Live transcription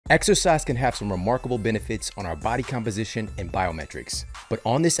Exercise can have some remarkable benefits on our body composition and biometrics. But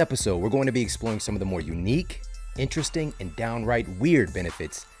on this episode, we're going to be exploring some of the more unique, interesting, and downright weird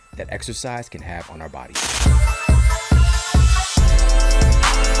benefits that exercise can have on our bodies.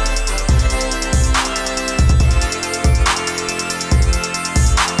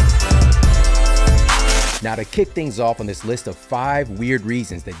 Now, to kick things off on this list of 5 weird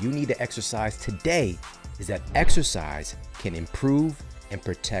reasons that you need to exercise today is that exercise can improve and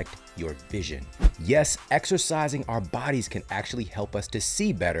protect your vision. Yes, exercising our bodies can actually help us to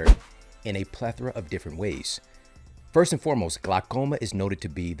see better in a plethora of different ways. First and foremost, glaucoma is noted to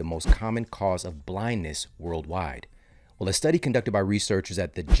be the most common cause of blindness worldwide. Well, a study conducted by researchers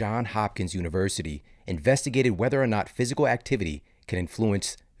at the Johns Hopkins University investigated whether or not physical activity can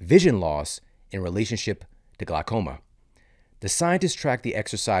influence vision loss in relationship to glaucoma. The scientists tracked the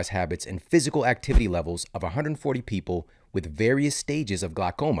exercise habits and physical activity levels of 140 people with various stages of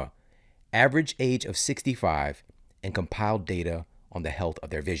glaucoma, average age of 65, and compiled data on the health of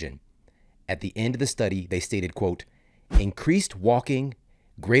their vision. At the end of the study, they stated, quote, increased walking,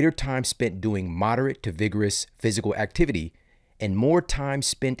 greater time spent doing moderate to vigorous physical activity, and more time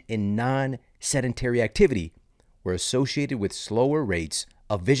spent in non-sedentary activity were associated with slower rates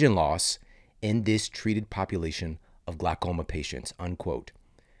of vision loss in this treated population of glaucoma patients, unquote.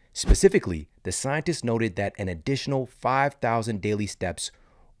 Specifically, the scientists noted that an additional 5,000 daily steps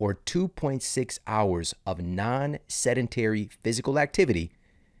or 2.6 hours of non-sedentary physical activity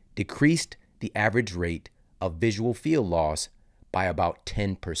decreased the average rate of visual field loss by about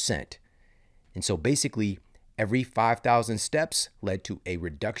 10%. And so basically, every 5,000 steps led to a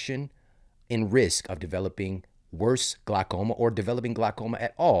reduction in risk of developing worse glaucoma or developing glaucoma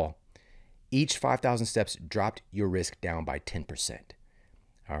at all. Each 5,000 steps dropped your risk down by 10%.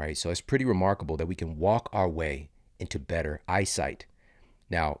 All right, so it's pretty remarkable that we can walk our way into better eyesight.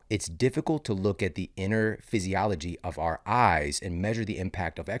 Now, it's difficult to look at the inner physiology of our eyes and measure the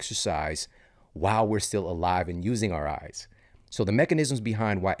impact of exercise while we're still alive and using our eyes. So the mechanisms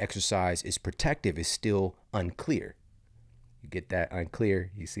behind why exercise is protective is still unclear. You get that?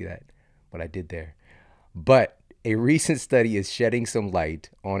 Unclear? You see that? What I did there? But a recent study is shedding some light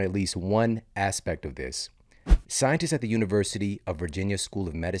on at least one aspect of this. Scientists at the University of Virginia School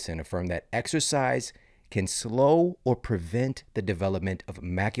of Medicine affirm that exercise can slow or prevent the development of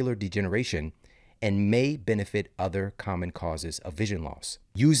macular degeneration and may benefit other common causes of vision loss.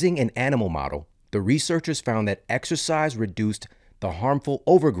 Using an animal model, the researchers found that exercise reduced the harmful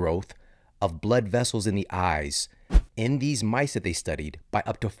overgrowth of blood vessels in the eyes in these mice that they studied by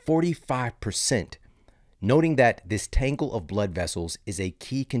up to 45%, noting that this tangle of blood vessels is a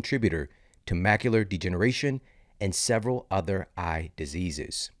key contributor to macular degeneration and several other eye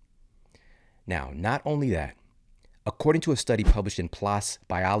diseases. Now, not only that, according to a study published in PLOS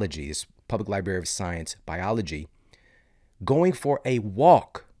Biology, this Public Library of Science Biology, going for a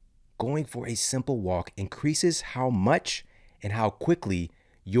simple walk increases how much and how quickly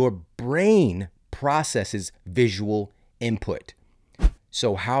your brain processes visual input.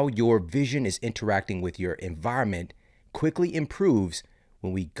 So how your vision is interacting with your environment quickly improves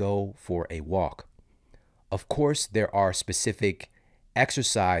when we go for a walk. Of course, there are specific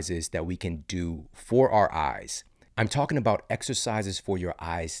exercises that we can do for our eyes. I'm talking about exercises for your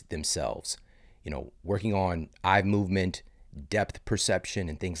eyes themselves, working on eye movement, depth perception,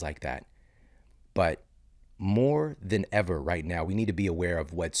 and things like that. But more than ever right now, we need to be aware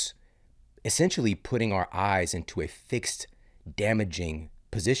of what's essentially putting our eyes into a fixed, damaging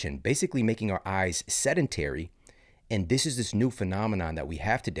position, basically making our eyes sedentary. And this is this new phenomenon that we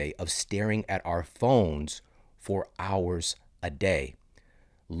have today of staring at our phones for hours a day.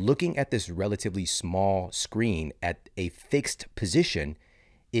 Looking at this relatively small screen at a fixed position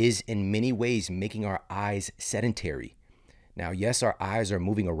is in many ways making our eyes sedentary. Now, yes, our eyes are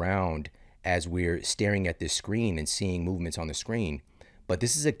moving around as we're staring at this screen and seeing movements on the screen, but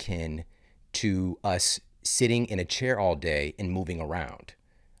this is akin to us sitting in a chair all day and moving around.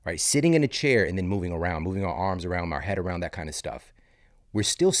 Right? Sitting in a chair and then moving around, moving our arms around, our head around, that kind of stuff. We're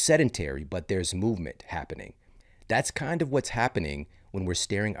still sedentary, but there's movement happening. That's kind of what's happening when we're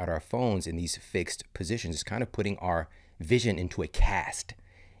staring at our phones in these fixed positions. It's kind of putting our vision into a cast,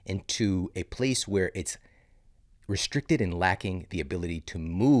 into a place where it's restricted and lacking the ability to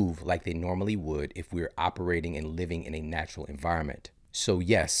move like they normally would if we're operating and living in a natural environment. So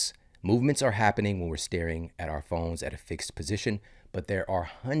yes, movements are happening when we're staring at our phones at a fixed position, but there are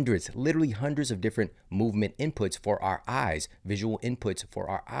hundreds, literally hundreds of different movement inputs for our eyes, visual inputs for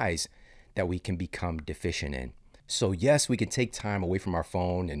our eyes that we can become deficient in. So yes, we can take time away from our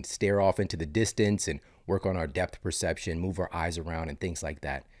phone and stare off into the distance and work on our depth perception, move our eyes around and things like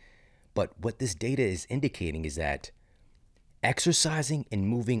that. But what this data is indicating is that exercising and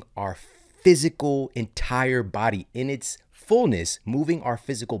moving our physical entire body in its fullness, moving our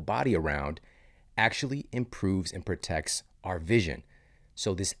physical body around, actually improves and protects our vision.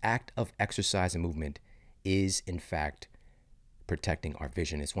 So this act of exercise and movement is in fact protecting our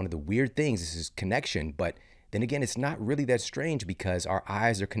vision. It's one of the weird things, this is connection, but then again, it's not really that strange because our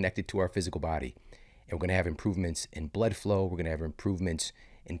eyes are connected to our physical body. And we're going to have improvements in blood flow. We're going to have improvements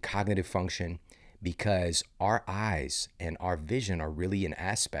in cognitive function because our eyes and our vision are really an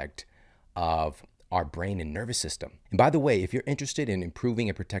aspect of our brain and nervous system. And by the way, if you're interested in improving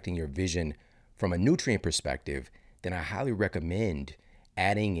and protecting your vision from a nutrient perspective, then I highly recommend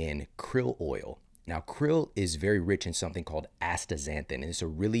adding in krill oil. Now, krill is very rich in something called astaxanthin, and it's a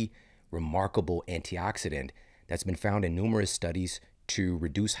really remarkable antioxidant that's been found in numerous studies to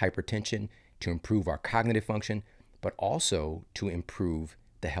reduce hypertension, to improve our cognitive function, but also to improve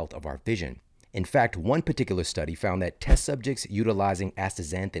the health of our vision. In fact, one particular study found that test subjects utilizing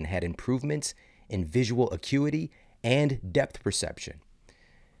astaxanthin had improvements in visual acuity and depth perception.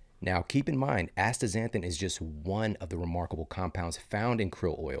 Now, keep in mind, astaxanthin is just one of the remarkable compounds found in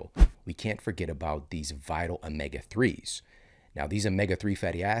krill oil. We can't forget about these vital omega-3s. Now, these omega-3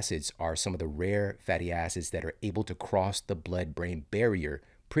 fatty acids are some of the rare fatty acids that are able to cross the blood-brain barrier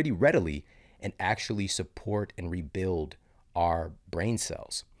pretty readily and actually support and rebuild our brain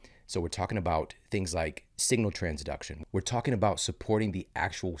cells. So we're talking about things like signal transduction. We're talking about supporting the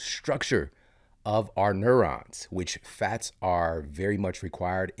actual structure of our neurons, which fats are very much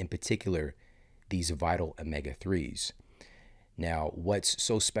required, in particular, these vital omega-3s. Now, what's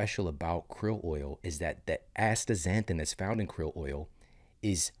so special about krill oil is that the astaxanthin that's found in krill oil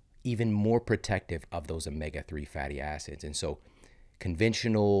is even more protective of those omega-3 fatty acids. And so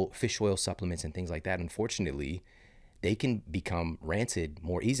conventional fish oil supplements and things like that, unfortunately, they can become rancid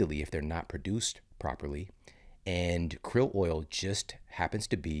more easily if they're not produced properly. And krill oil just happens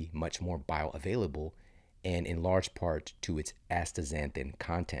to be much more bioavailable and in large part to its astaxanthin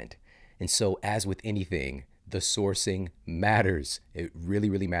content. And so as with anything, the sourcing matters. It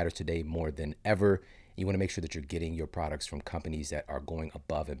really, really matters today more than ever. You want to make sure that you're getting your products from companies that are going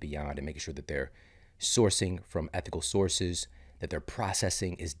above and beyond and making sure that they're sourcing from ethical sources, that their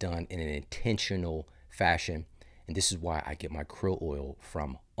processing is done in an intentional fashion. And this is why I get my krill oil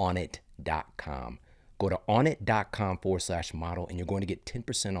from onnit.com. Go to onnit.com/model and you're going to get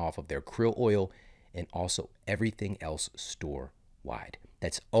 10% off of their krill oil and also everything else store wide.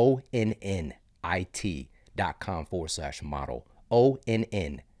 That's onnit.com/model.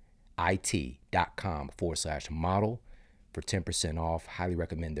 onnit.com/model for 10% off. Highly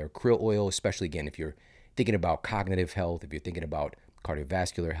recommend their krill oil, especially again, if you're thinking about cognitive health, if you're thinking about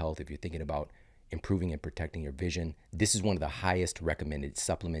cardiovascular health, if you're thinking about improving and protecting your vision. This is one of the highest recommended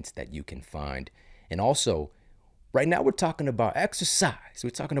supplements that you can find. And also, right now we're talking about exercise. We're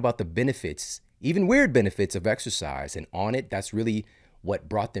talking about the benefits, even weird benefits of exercise. And on it, that's really what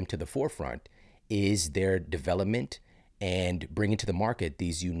brought them to the forefront, is their development and bringing to the market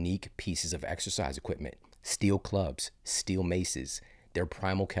these unique pieces of exercise equipment. Steel clubs, steel maces, their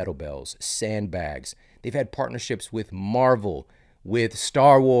primal kettlebells, sandbags. They've had partnerships with Marvel, with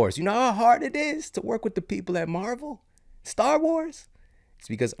Star Wars. You know how hard it is to work with the people at Marvel? Star Wars? It's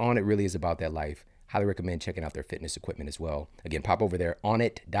because Onnit really is about that life. Highly recommend checking out their fitness equipment as well. Again, pop over there,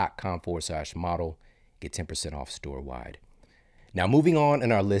 onnit.com/model. Get 10% off store wide. Now, moving on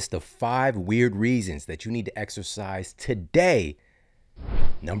in our list of 5 weird reasons that you need to exercise today.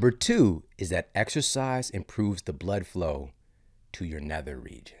 Number 2 is that exercise improves the blood flow to your nether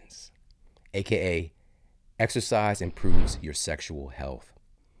regions, aka exercise improves your sexual health.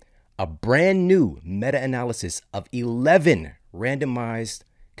 A brand new meta-analysis of 11 randomized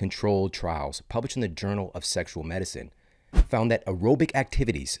controlled trials published in the Journal of Sexual Medicine found that aerobic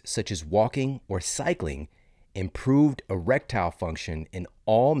activities such as walking or cycling improved erectile function in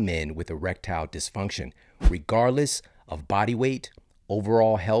all men with erectile dysfunction, regardless of body weight,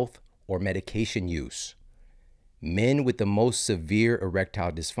 overall health, or medication use. Men with the most severe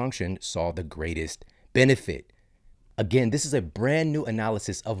erectile dysfunction saw the greatest benefit. Again, this is a brand new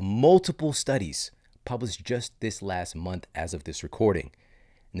analysis of multiple studies published just this last month as of this recording.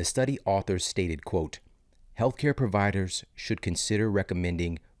 And the study authors stated, quote, "Healthcare providers should consider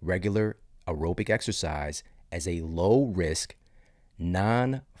recommending regular aerobic exercise as a low-risk,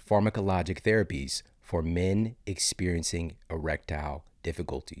 non-pharmacologic therapies for men experiencing erectile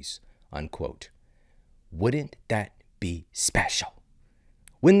difficulties," unquote. Wouldn't that be special?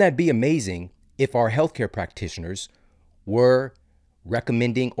 Wouldn't that be amazing if our healthcare practitioners were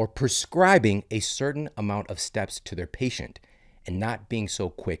recommending or prescribing a certain amount of steps to their patient and not being so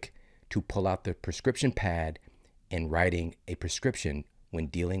quick to pull out the prescription pad and writing a prescription when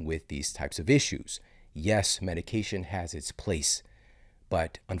dealing with these types of issues. Yes, medication has its place,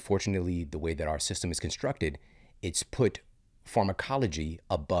 but unfortunately, the way that our system is constructed, it's put pharmacology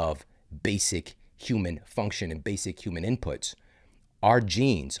above basic human function and basic human inputs. Our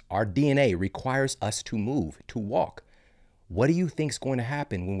genes, our DNA requires us to move, to walk. What do you think is going to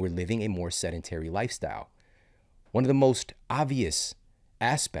happen when we're living a more sedentary lifestyle? One of the most obvious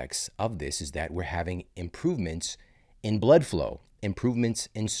aspects of this is that we're having improvements in blood flow, improvements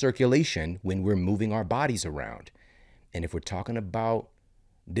in circulation when we're moving our bodies around. And if we're talking about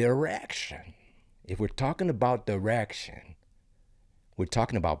direction, we're talking about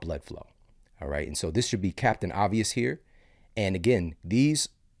blood flow. All right. And so this should be Captain Obvious here. And again, these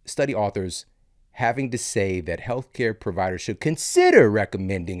study authors having to say that healthcare providers should consider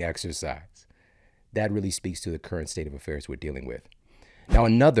recommending exercise. That really speaks to the current state of affairs we're dealing with. Now,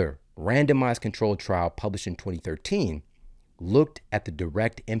 another randomized controlled trial published in 2013 looked at the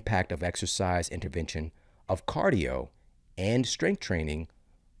direct impact of exercise intervention of cardio and strength training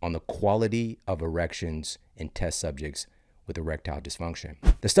on the quality of erections in test subjects with erectile dysfunction.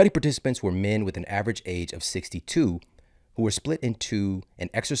 The study participants were men with an average age of 62 who were split into an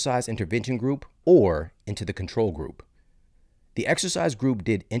exercise intervention group or into the control group. The exercise group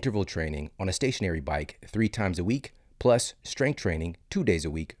did interval training on a stationary bike 3 times a week, plus strength training 2 days a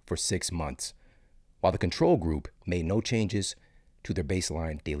week for 6 months, while the control group made no changes to their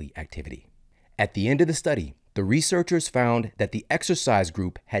baseline daily activity. At the end of the study, the researchers found that the exercise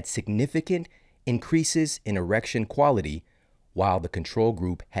group had significant increases in erection quality, while the control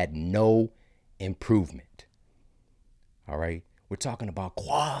group had no improvement. All right, we're talking about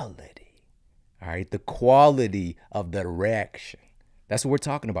quality. All right, the quality of the erection. That's what we're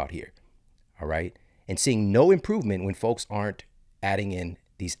talking about here. All right, and seeing no improvement when folks aren't adding in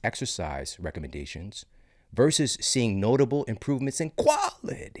these exercise recommendations versus seeing notable improvements in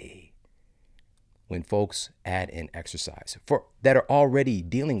quality when folks add in exercise that are already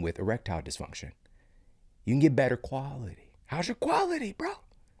dealing with erectile dysfunction. You can get better quality. How's your quality, bro?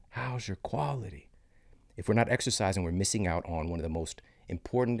 How's your quality? If we're not exercising, we're missing out on one of the most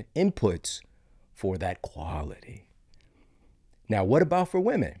important inputs for that quality. Now, what about for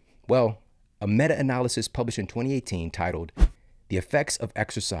women? Well, a meta-analysis published in 2018 titled "The Effects of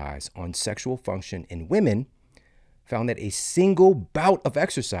Exercise on Sexual Function in Women" found that a single bout of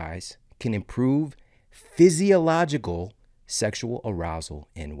exercise can improve physiological sexual arousal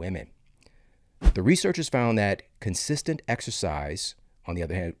in women. The researchers found that consistent exercise, on the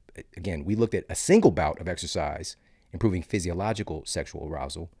other hand, again, we looked at a single bout of exercise improving physiological sexual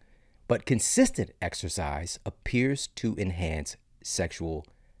arousal, but consistent exercise appears to enhance sexual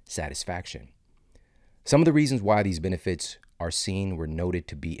satisfaction. Some of the reasons why these benefits are seen were noted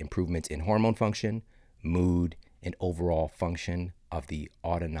to be improvements in hormone function, mood, and overall function of the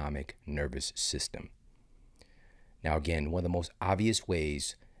autonomic nervous system. Now, again, one of the most obvious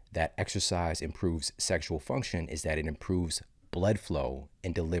ways that exercise improves sexual function is that it improves blood flow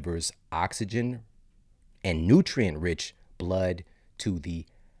and delivers oxygen and nutrient-rich blood to the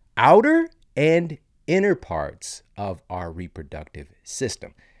outer and inner parts of our reproductive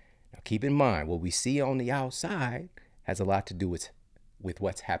system. Now, keep in mind, what we see on the outside has a lot to do with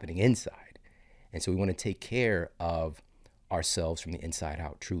what's happening inside. And so we want to take care of ourselves from the inside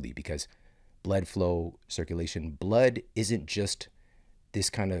out, truly, because blood flow, circulation, blood isn't just this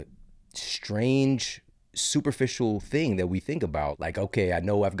kind of strange, superficial thing that we think about. Like, okay, I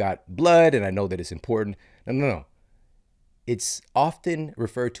know I've got blood and I know that it's important. No. It's often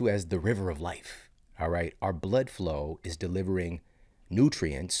referred to as the river of life. All right. Our blood flow is delivering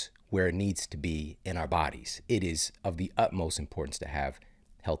nutrients where it needs to be in our bodies. It is of the utmost importance to have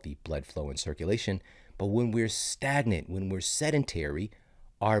healthy blood flow and circulation. But when we're stagnant, when we're sedentary,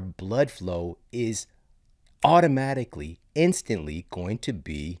 our blood flow is automatically, instantly going to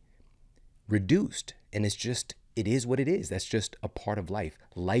be reduced. And it is what it is. That's just a part of life.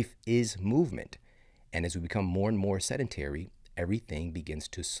 Life is movement. And as we become more and more sedentary, everything begins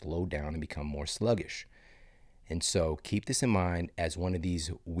to slow down and become more sluggish. And so keep this in mind as one of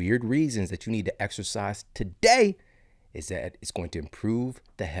these weird reasons that you need to exercise today is that it's going to improve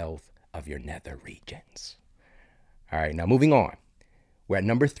the health of your nether regions. All right, now moving on. We're at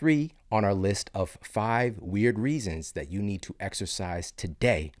number 3 on our list of 5 weird reasons that you need to exercise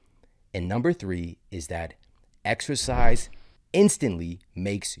today. And number 3 is that exercise instantly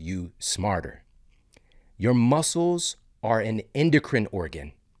makes you smarter. Your muscles are an endocrine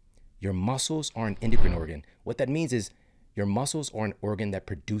organ. Your muscles are an endocrine organ. What that means is your muscles are an organ that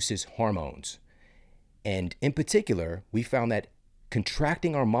produces hormones. And in particular, we found that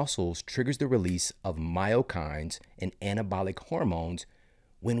Contracting our muscles triggers the release of myokines and anabolic hormones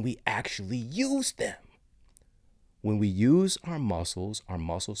when we actually use them. When we use our muscles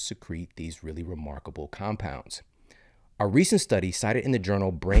secrete these really remarkable compounds. A recent study cited in the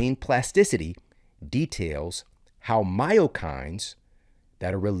journal Brain Plasticity details how myokines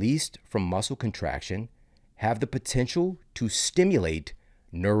that are released from muscle contraction have the potential to stimulate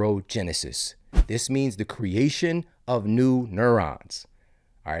neurogenesis. This means the creation of new neurons.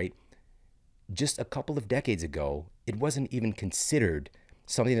 All right. Just a couple of decades ago, it wasn't even considered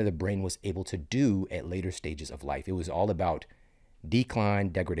something that the brain was able to do at later stages of life. It was all about decline,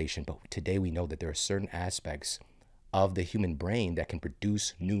 degradation. But today we know that there are certain aspects of the human brain that can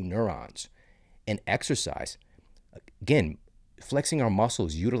produce new neurons. And exercise, again, flexing our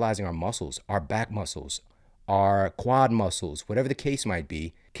muscles, utilizing our muscles, our back muscles, our quad muscles, whatever the case might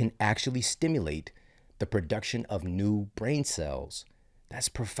be, can actually stimulate the production of new brain cells. That's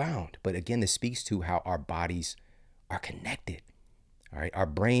profound. But again, this speaks to how our bodies are connected. All right. Our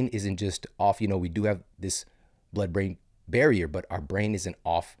brain isn't just off, we do have this blood-brain barrier, but our brain isn't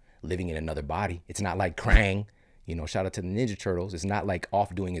off living in another body. It's not like Krang, shout out to the Ninja Turtles. It's not like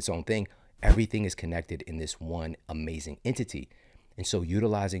off doing its own thing. Everything is connected in this one amazing entity. And so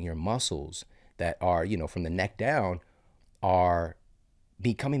utilizing your muscles that are, from the neck down, are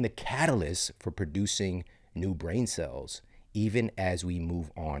becoming the catalyst for producing new brain cells, even as we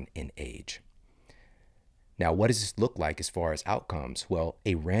move on in age. Now, what does this look like as far as outcomes? Well,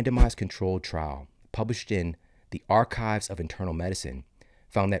 a randomized controlled trial published in the Archives of Internal Medicine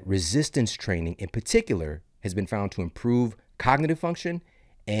found that resistance training in particular has been found to improve cognitive function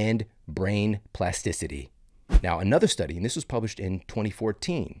and brain plasticity. Now, another study, and this was published in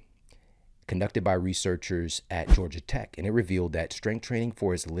 2014, conducted by researchers at Georgia Tech, and it revealed that strength training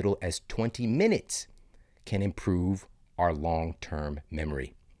for as little as 20 minutes can improve our long-term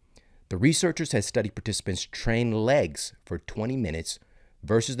memory. The researchers had studied participants train legs for 20 minutes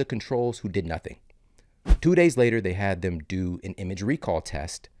versus the controls who did nothing. 2 days later, they had them do an image recall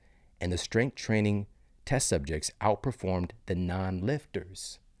test, and the strength training test subjects outperformed the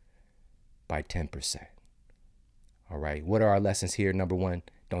non-lifters by 10%. All right, what are our lessons here? Number one,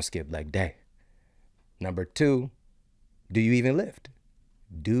 don't skip leg day. Number two, do you even lift?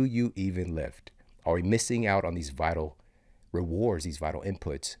 Do you even lift? Are we missing out on these vital rewards, these vital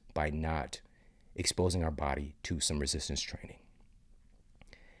inputs, by not exposing our body to some resistance training?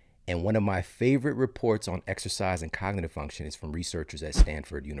 And one of my favorite reports on exercise and cognitive function is from researchers at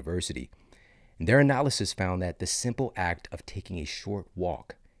Stanford University. And their analysis found that the simple act of taking a short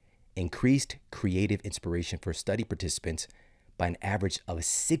walk increased creative inspiration for study participants by an average of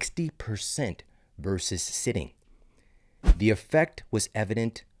 60% versus sitting. The effect was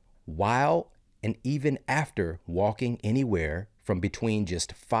evident while and even after walking anywhere from between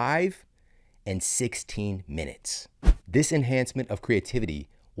just 5 and 16 minutes. This enhancement of creativity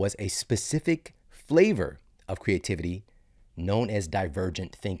was a specific flavor of creativity known as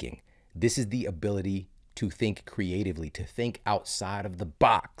divergent thinking. This is the ability to think creatively, to think outside of the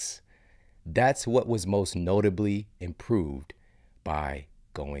box. That's what was most notably improved by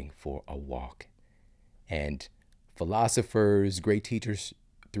going for a walk. And philosophers, great teachers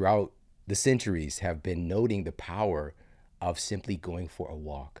throughout the centuries have been noting the power of simply going for a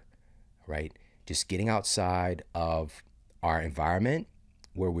walk, right? Just getting outside of our environment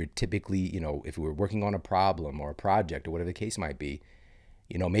where we're typically, if we're working on a problem or a project or whatever the case might be,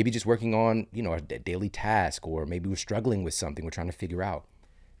 maybe just working on, a daily task, or maybe we're struggling with something we're trying to figure out.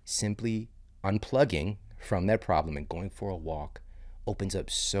 Simply unplugging from that problem and going for a walk opens up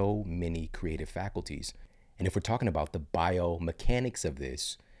so many creative faculties. And if we're talking about the biomechanics of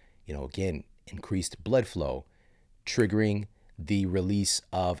this, again, increased blood flow, triggering the release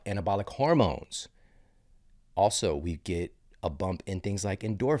of anabolic hormones. Also, we get a bump in things like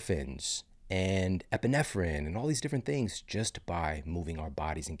endorphins and epinephrine and all these different things just by moving our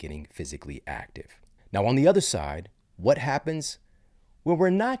bodies and getting physically active. Now, on the other side, what happens when we're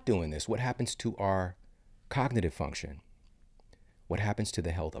not doing this? What happens to our cognitive function? What happens to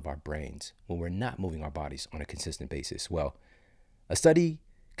the health of our brains when we're not moving our bodies on a consistent basis? Well, a study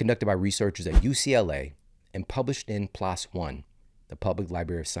conducted by researchers at UCLA and published in PLOS One, the Public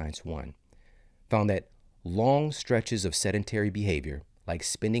Library of Science 1, found that long stretches of sedentary behavior, like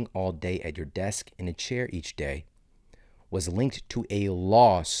spending all day at your desk in a chair each day, was linked to a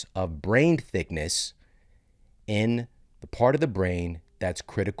loss of brain thickness in the part of the brain that's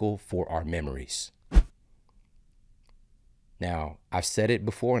critical for our memories. Now, I've said it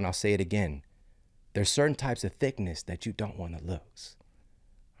before and I'll say it again. There's certain types of thickness that you don't want to lose.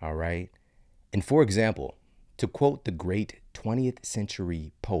 All right. And for example, to quote the great 20th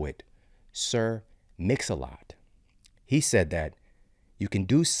century poet, Sir Mix-a-Lot. He said that you can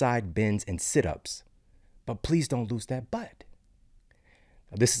do side bends and sit-ups, but please don't lose that butt.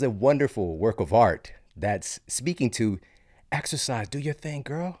 This is a wonderful work of art that's speaking to exercise, do your thing,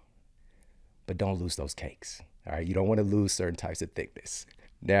 girl, but don't lose those cakes. All right, you don't want to lose certain types of thickness.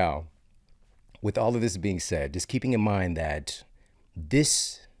 Now, with all of this being said, just keeping in mind that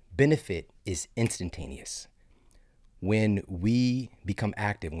this benefit is instantaneous. When we become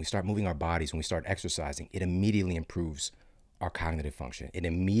active, when we start moving our bodies, when we start exercising, it immediately improves our cognitive function. It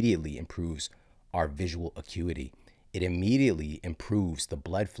immediately improves our visual acuity. It immediately improves the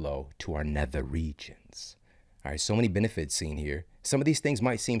blood flow to our nether regions. All right, so many benefits seen here. Some of these things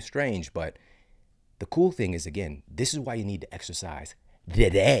might seem strange, but the cool thing is, again, this is why you need to exercise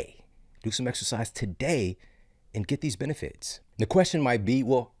today. Do some exercise today and get these benefits. The question might be,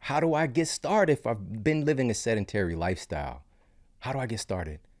 well, how do I get started if I've been living a sedentary lifestyle? How do I get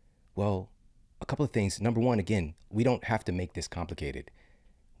started? Well, a couple of things. Number one, again, we don't have to make this complicated.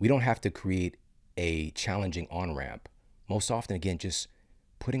 We don't have to create a challenging on-ramp. Most often, again, just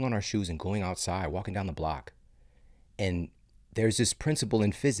putting on our shoes and going outside, walking down the block. And there's this principle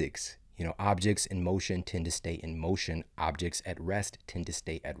in physics, objects in motion tend to stay in motion. Objects at rest tend to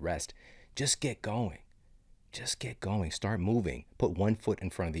stay at rest. Just get going. Just get going. Start moving. Put one foot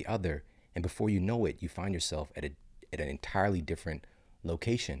in front of the other. And before you know it, you find yourself at an entirely different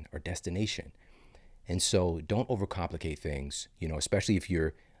location or destination. And so don't overcomplicate things, especially if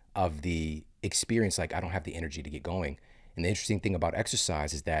you're of the experience like, I don't have the energy to get going. And the interesting thing about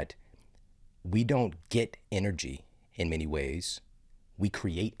exercise is that we don't get energy in many ways. We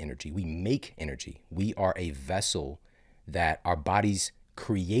create energy. We make energy. We are a vessel that our bodies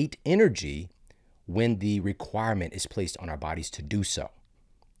create energy when the requirement is placed on our bodies to do so.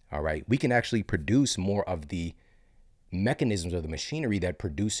 All right. We can actually produce more of the mechanisms of the machinery that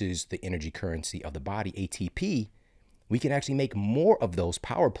produces the energy currency of the body, ATP. We can actually make more of those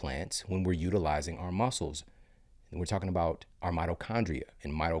power plants when we're utilizing our muscles. And we're talking about our mitochondria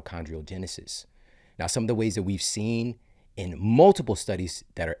and mitochondrial genesis. Now, some of the ways that we've seen in multiple studies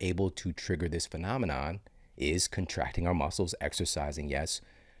that are able to trigger this phenomenon is contracting our muscles, exercising, yes,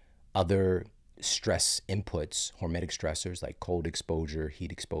 other stress inputs, hormetic stressors like cold exposure, heat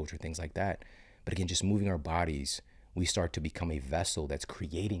exposure, things like that. But again, just moving our bodies, we start to become a vessel that's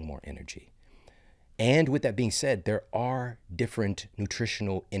creating more energy. And with that being said, there are different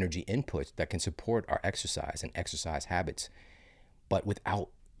nutritional energy inputs that can support our exercise and exercise habits, but without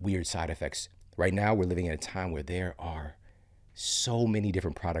weird side effects. Right now, we're living in a time where there are so many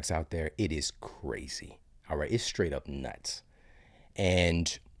different products out there. It is crazy. All right. It's straight up nuts.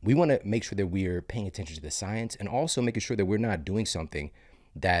 And we want to make sure that we're paying attention to the science and also making sure that we're not doing something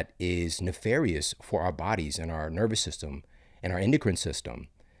that is nefarious for our bodies and our nervous system and our endocrine system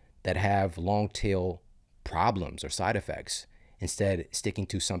that have long tail problems or side effects. Instead, sticking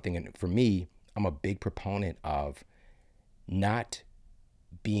to something. And for me, I'm a big proponent of not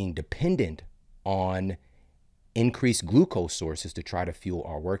being dependent on increased glucose sources to try to fuel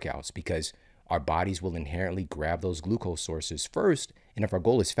our workouts, because our bodies will inherently grab those glucose sources first. And if our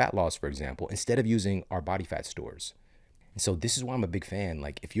goal is fat loss, for example, instead of using our body fat stores. And so this is why I'm a big fan.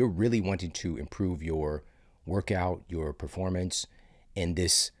 Like, if you're really wanting to improve your workout, your performance in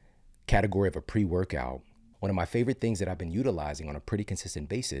this category of a pre-workout, one of my favorite things that I've been utilizing on a pretty consistent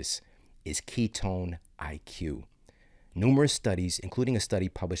basis is ketone IQ. Numerous studies, including a study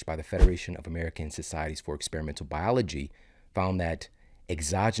published by the Federation of American Societies for Experimental Biology, found that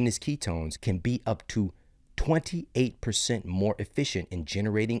exogenous ketones can be up to 28% more efficient in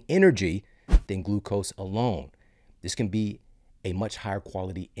generating energy than glucose alone. This can be a much higher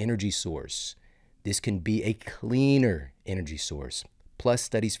quality energy source. This can be a cleaner energy source. Plus,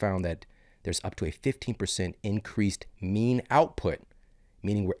 studies found that there's up to a 15% increased mean output,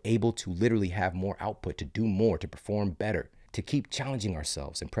 meaning we're able to literally have more output, to do more, to perform better, to keep challenging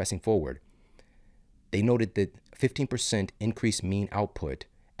ourselves and pressing forward. They noted that 15% increased mean output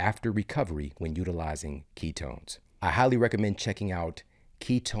after recovery when utilizing ketones. I highly recommend checking out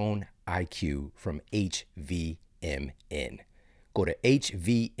Ketone IQ from HVMN. Go to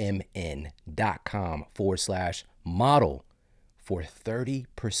hvmn.com/model for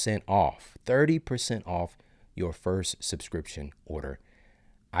 30% off. 30% off your first subscription order.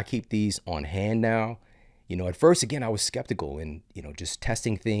 I keep these on hand now. At first, again, I was skeptical and, just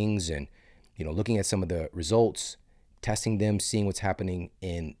testing things and, looking at some of the results, testing them, seeing what's happening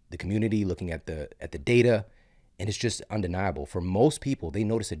in the community, looking at the data. And it's just undeniable. For most people, they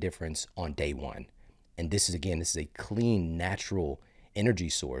notice a difference on day one. And this is a clean, natural energy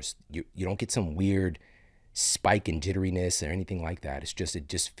source. You don't get some weird spike in jitteriness or anything like that. It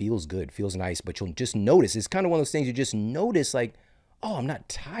just feels good, feels nice, but you'll just notice. It's kind of one of those things you just notice like, oh, I'm not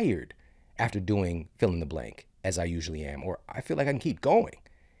tired after doing fill in the blank as I usually am, or I feel like I can keep going.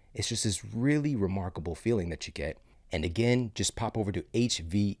 It's just this really remarkable feeling that you get. And again, just pop over to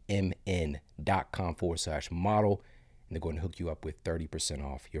hvmn.com/model, and they're going to hook you up with 30%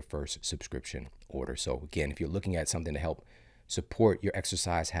 off your first subscription order. So again, if you're looking at something to help support your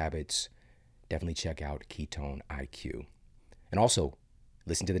exercise habits, definitely check out Ketone IQ. And also,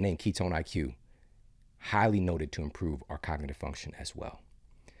 listen to the name Ketone IQ, highly noted to improve our cognitive function as well.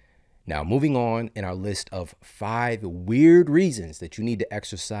 Now, moving on in our list of 5 weird reasons that you need to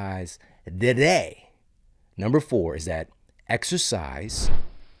exercise today. Number 4 is that exercise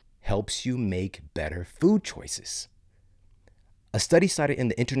helps you make better food choices. A study cited in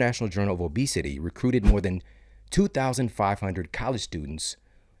the International Journal of Obesity recruited more than 2,500 college students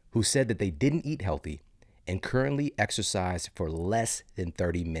who said that they didn't eat healthy and currently exercise for less than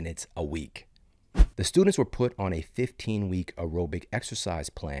 30 minutes a week. The students were put on a 15-week aerobic exercise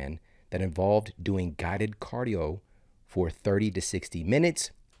plan that involved doing guided cardio for 30 to 60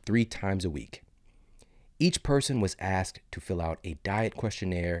 minutes, 3 times a week. Each person was asked to fill out a diet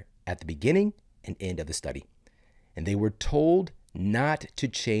questionnaire at the beginning and end of the study, and they were told not to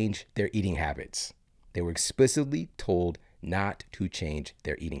change their eating habits. They were explicitly told not to change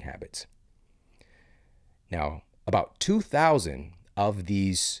their eating habits. Now, about 2,000 of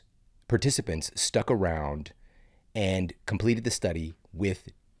these participants stuck around and completed the study with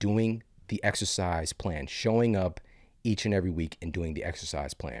doing the exercise plan, showing up each and every week and doing the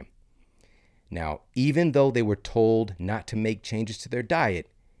exercise plan. Now, even though they were told not to make changes to their diet,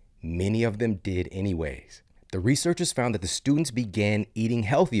 many of them did anyways. The researchers found that the students began eating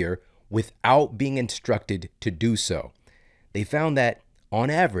healthier without being instructed to do so. They found that, on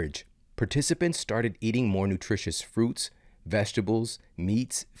average, participants started eating more nutritious fruits, vegetables,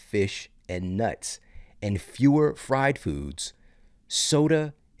 meats, fish, and nuts, and fewer fried foods,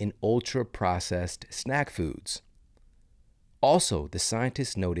 soda, and ultra-processed snack foods. Also, the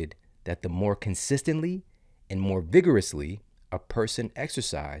scientists noted that the more consistently and more vigorously a person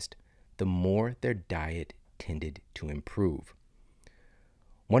exercised, the more their diet tended to improve.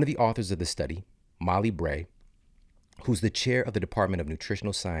 One of the authors of the study, Molly Bray, who's the chair of the Department of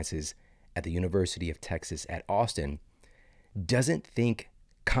Nutritional Sciences at the University of Texas at Austin, doesn't think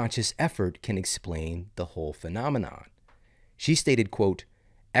conscious effort can explain the whole phenomenon. She stated, quote,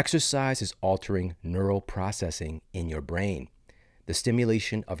 "Exercise is altering neural processing in your brain. The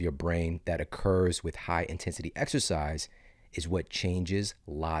stimulation of your brain that occurs with high intensity exercise is what changes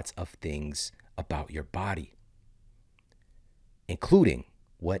lots of things about your body, including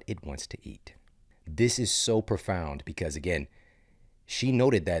what it wants to eat." This is so profound because, again, she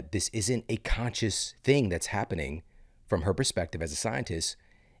noted that this isn't a conscious thing that's happening from her perspective as a scientist.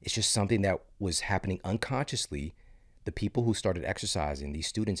 It's just something that was happening unconsciously. The people who started exercising, these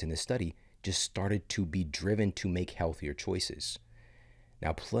students in this study, just started to be driven to make healthier choices.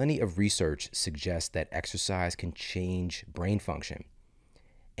 Now, plenty of research suggests that exercise can change brain function.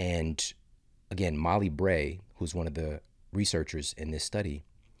 And again, Molly Bray, who's one of the researchers in this study,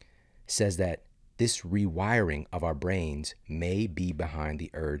 says that this rewiring of our brains may be behind the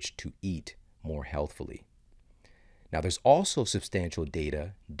urge to eat more healthfully. Now, there's also substantial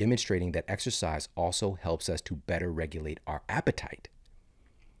data demonstrating that exercise also helps us to better regulate our appetite.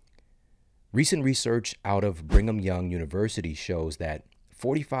 Recent research out of Brigham Young University shows that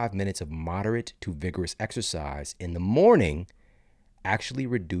 45 minutes of moderate to vigorous exercise in the morning actually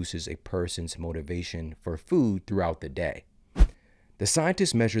reduces a person's motivation for food throughout the day. The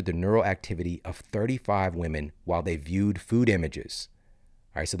scientists measured the neural activity of 35 women while they viewed food images.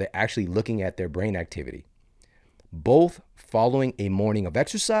 All right, so they're actually looking at their brain activity, both following a morning of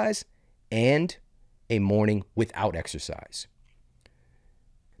exercise and a morning without exercise.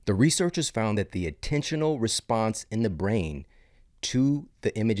 The researchers found that the attentional response in the brain to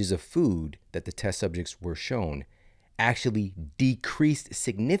the images of food that the test subjects were shown actually decreased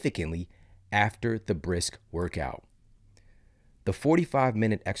significantly after the brisk workout. The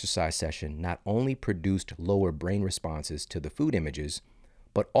 45-minute exercise session not only produced lower brain responses to the food images,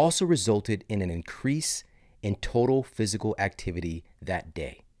 but also resulted in an increase in total physical activity that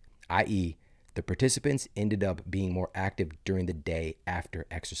day, i.e., the participants ended up being more active during the day after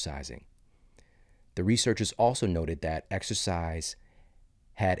exercising. The researchers also noted that exercise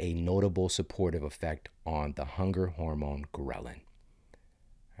had a notable supportive effect on the hunger hormone ghrelin.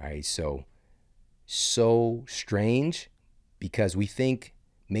 All right, so strange, because we think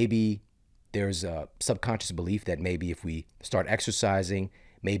maybe there's a subconscious belief that maybe if we start exercising,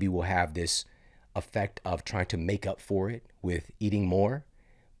 maybe we'll have this effect of trying to make up for it with eating more,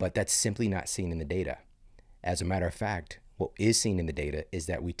 but that's simply not seen in the data. As a matter of fact, what is seen in the data is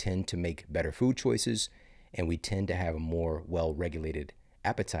that we tend to make better food choices and we tend to have a more well-regulated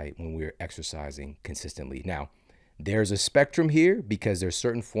appetite when we're exercising consistently. Now, there's a spectrum here because there's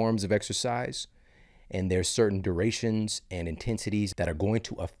certain forms of exercise and there's certain durations and intensities that are going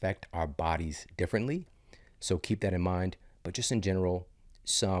to affect our bodies differently. So keep that in mind. But just in general,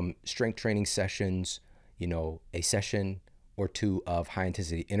 some strength training sessions, a session or two of high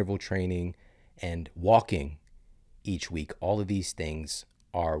intensity interval training and walking each week, all of these things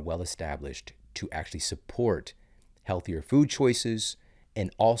are well established to actually support healthier food choices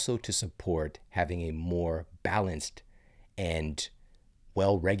and also to support having a more balanced and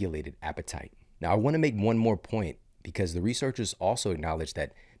well-regulated appetite. Now, I want to make one more point because the researchers also acknowledge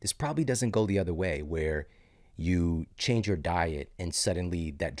that this probably doesn't go the other way where you change your diet and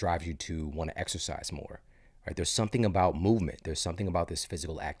suddenly that drives you to want to exercise more, right? There's something about movement. There's something about this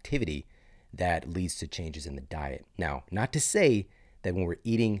physical activity that leads to changes in the diet. Now, not to say that when we're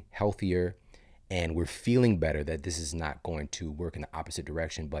eating healthier and we're feeling better, that this is not going to work in the opposite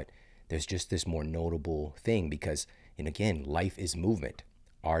direction, but there's just this more notable thing because, and again, life is movement.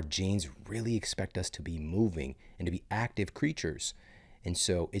 Our genes really expect us to be moving and to be active creatures. And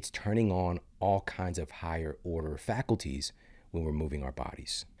so it's turning on all kinds of higher order faculties when we're moving our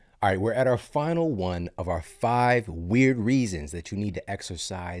bodies. All right, we're at our final one of our 5 weird reasons that you need to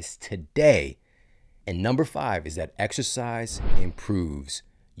exercise today. And number 5 is that exercise improves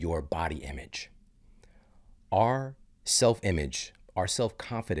your body image. Our self-image, our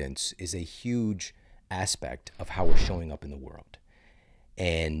self-confidence is a huge aspect of how we're showing up in the world.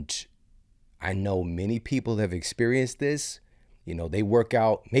 And I know many people have experienced this. They work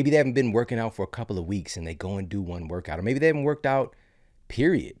out, maybe they haven't been working out for a couple of weeks and they go and do one workout, or maybe they haven't worked out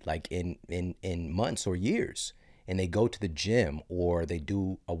period, like in months or years, and they go to the gym or they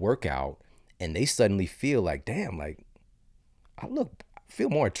do a workout and they suddenly feel like, damn, like I feel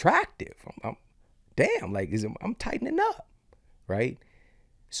more attractive. I'm tightening up, right?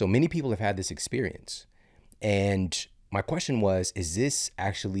 So many people have had this experience. And my question was, is this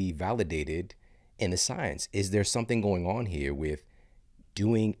actually validated in the science? Is there something going on here with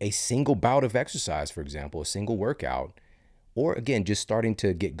doing a single bout of exercise, for example, a single workout, or again, just starting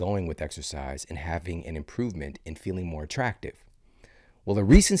to get going with exercise and having an improvement in feeling more attractive? Well, a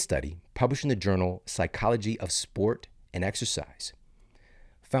recent study published in the journal Psychology of Sport and Exercise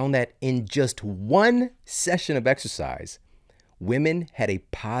found that in just one session of exercise, women had a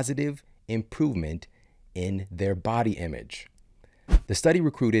positive improvement in their body image. The study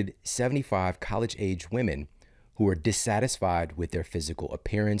recruited 75 college-age women who were dissatisfied with their physical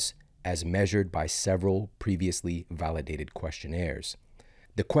appearance as measured by several previously validated questionnaires.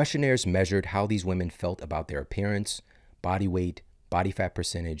 The questionnaires measured how these women felt about their appearance, body weight, body fat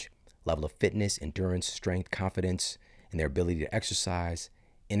percentage, level of fitness, endurance, strength, confidence, and their ability to exercise,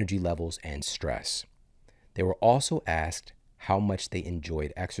 energy levels, and stress. They were also asked how much they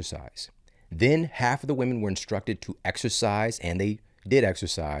enjoyed exercise. Then half of the women were instructed to exercise, and they did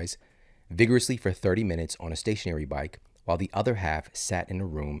exercise vigorously for 30 minutes on a stationary bike, while the other half sat in a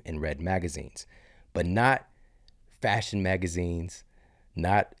room and read magazines, but not fashion magazines,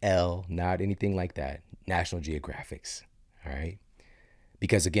 not Elle, not anything like that, National Geographics, all right?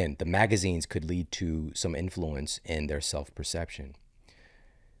 Because again, the magazines could lead to some influence in their self-perception.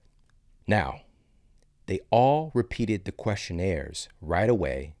 Now, they all repeated the questionnaires right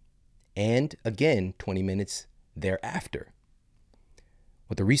away and again 20 minutes thereafter.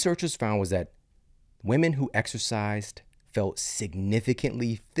 What the researchers found was that women who exercised felt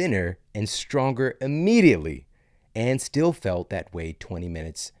significantly thinner and stronger immediately and still felt that way 20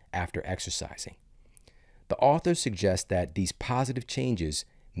 minutes after exercising. The authors suggest that these positive changes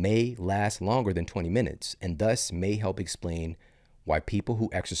may last longer than 20 minutes and thus may help explain why people who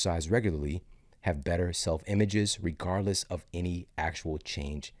exercise regularly have better self-images regardless of any actual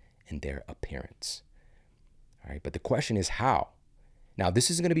change in their appearance. All right, but the question is how? Now,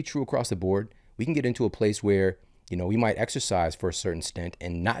 this isn't going to be true across the board. We can get into a place where, we might exercise for a certain stint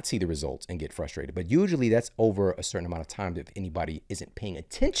and not see the results and get frustrated. But usually that's over a certain amount of time if anybody isn't paying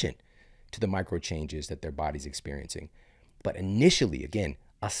attention to the micro changes that their body's experiencing. But initially, again,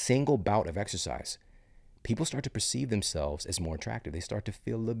 a single bout of exercise, people start to perceive themselves as more attractive. They start to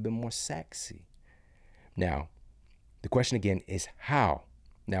feel a little bit more sexy. Now, the question again is how?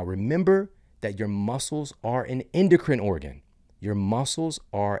 Now, remember that your muscles are an endocrine organ. Your muscles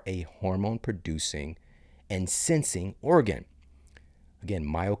are a hormone-producing and sensing organ. Again,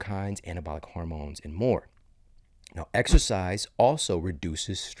 myokines, anabolic hormones, and more. Now, exercise also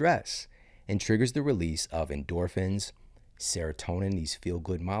reduces stress and triggers the release of endorphins, serotonin, these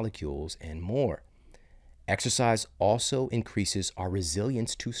feel-good molecules, and more. Exercise also increases our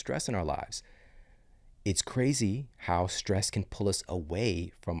resilience to stress in our lives. It's crazy how stress can pull us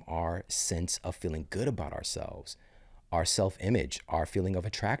away from our sense of feeling good about ourselves, our self-image, our feeling of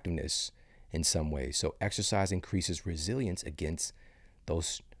attractiveness in some ways. So exercise increases resilience against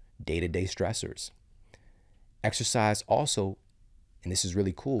those day-to-day stressors. Exercise also, and this is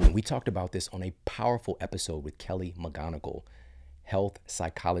really cool, and we talked about this on a powerful episode with Kelly McGonigal, health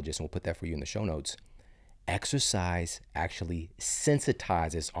psychologist, and we'll put that for you in the show notes. Exercise actually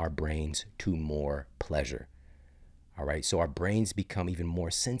sensitizes our brains to more pleasure. All right, so our brains become even more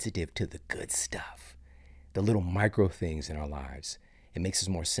sensitive to the good stuff, the little micro things in our lives. It makes us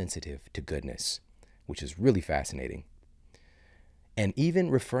more sensitive to goodness, which is really fascinating. And even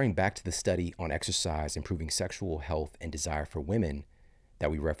referring back to the study on exercise improving sexual health and desire for women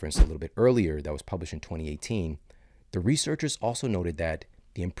that we referenced a little bit earlier, that was published in 2018, the researchers also noted that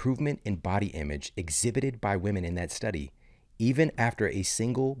the improvement in body image exhibited by women in that study, even after a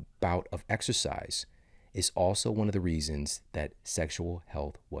single bout of exercise, is also one of the reasons that sexual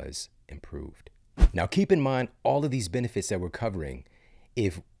health was improved. Now, keep in mind all of these benefits that we're covering.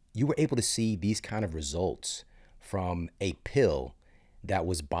 If you were able to see these kind of results from a pill that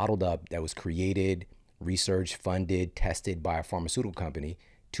was bottled up, that was created, research funded, tested by a pharmaceutical company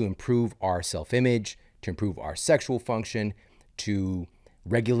to improve our self-image, to improve our sexual function, to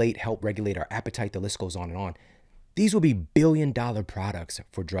help regulate our appetite, the list goes on and on. These will be billion-dollar products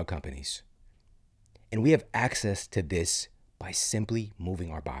for drug companies. And we have access to this by simply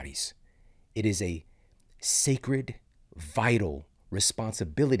moving our bodies. It is a sacred, vital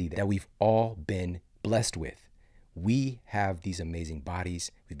responsibility that we've all been blessed with. We have these amazing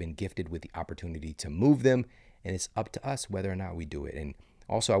bodies. We've been gifted with the opportunity to move them, and it's up to us whether or not we do it. And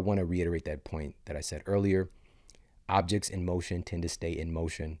also, I want to reiterate that point that I said earlier. Objects in motion tend to stay in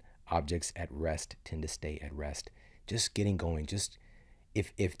motion. Objects at rest tend to stay at rest. Just getting going. Just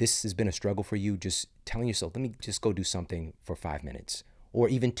if this has been a struggle for you, just telling yourself, let me just go do something for 5 minutes or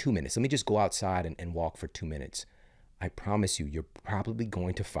even 2 minutes. Let me just go outside and walk for 2 minutes. I promise you, you're probably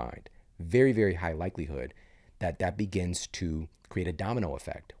going to find very, very high likelihood that begins to create a domino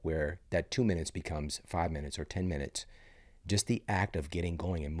effect where that 2 minutes becomes 5 minutes or 10 minutes. Just the act of getting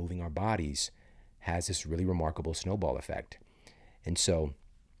going and moving our bodies has this really remarkable snowball effect. And so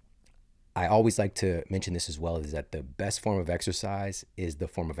I always like to mention this as well, is that the best form of exercise is the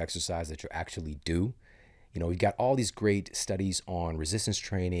form of exercise that you actually do. You know, we've got all these great studies on resistance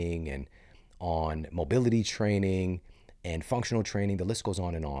training and on mobility training and functional training. The list goes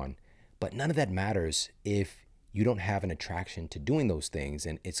on and on. But none of that matters if you don't have an attraction to doing those things,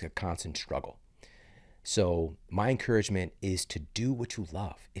 and it's a constant struggle. So my encouragement is to do what you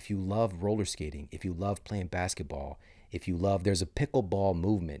love. If you love roller skating, if you love playing basketball, there's a pickleball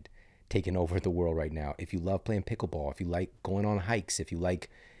movement taking over the world right now. If you love playing pickleball, if you like going on hikes, if you like,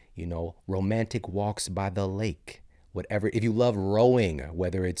 romantic walks by the lake, whatever, if you love rowing,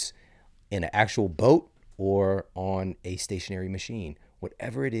 whether it's in an actual boat or on a stationary machine,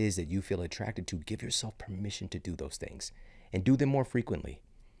 whatever it is that you feel attracted to, give yourself permission to do those things and do them more frequently.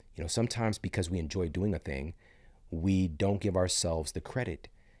 Sometimes because we enjoy doing a thing, we don't give ourselves the credit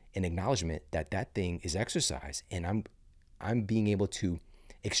and acknowledgement that that thing is exercise. And I'm being able to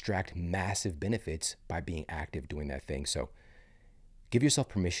extract massive benefits by being active doing that thing. So give yourself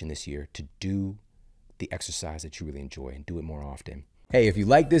permission this year to do the exercise that you really enjoy and do it more often. Hey, if you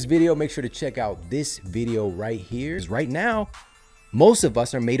like this video, make sure to check out this video right here. Because right now, most of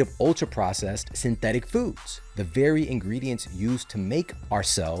us are made of ultra-processed synthetic foods. The very ingredients used to make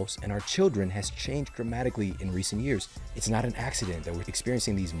ourselves and our children has changed dramatically in recent years. It's not an accident that we're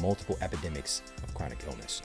experiencing these multiple epidemics of chronic illness.